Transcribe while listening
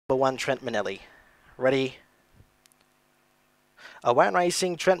number 1, Trent Manelli. Ready? Away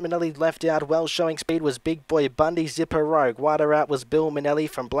racing, Trent Manelli left out well, showing speed was Big Boy Bundy, Zipper Rogue. Wider out was Bill Manelli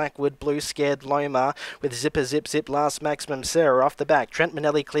from Blackwood Blue, Scared Loma, with Zipper Zip Zip, Last Maximum Sarah off the back. Trent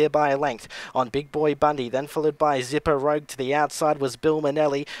Manelli clear by a length on Big Boy Bundy, then followed by Zipper Rogue. To the outside was Bill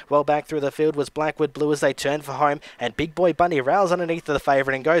Manelli. Well back through the field was Blackwood Blue as they turned for home, and Big Boy Bundy rails underneath of the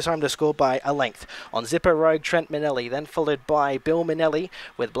favourite and goes home to score by a length. On Zipper Rogue, Trent Manelli, then followed by Bill Manelli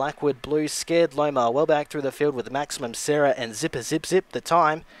with Blackwood Blue, Scared Loma. Well back through the field with Maximum Sarah and Zipper Zip Zip. The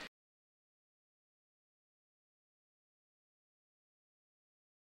time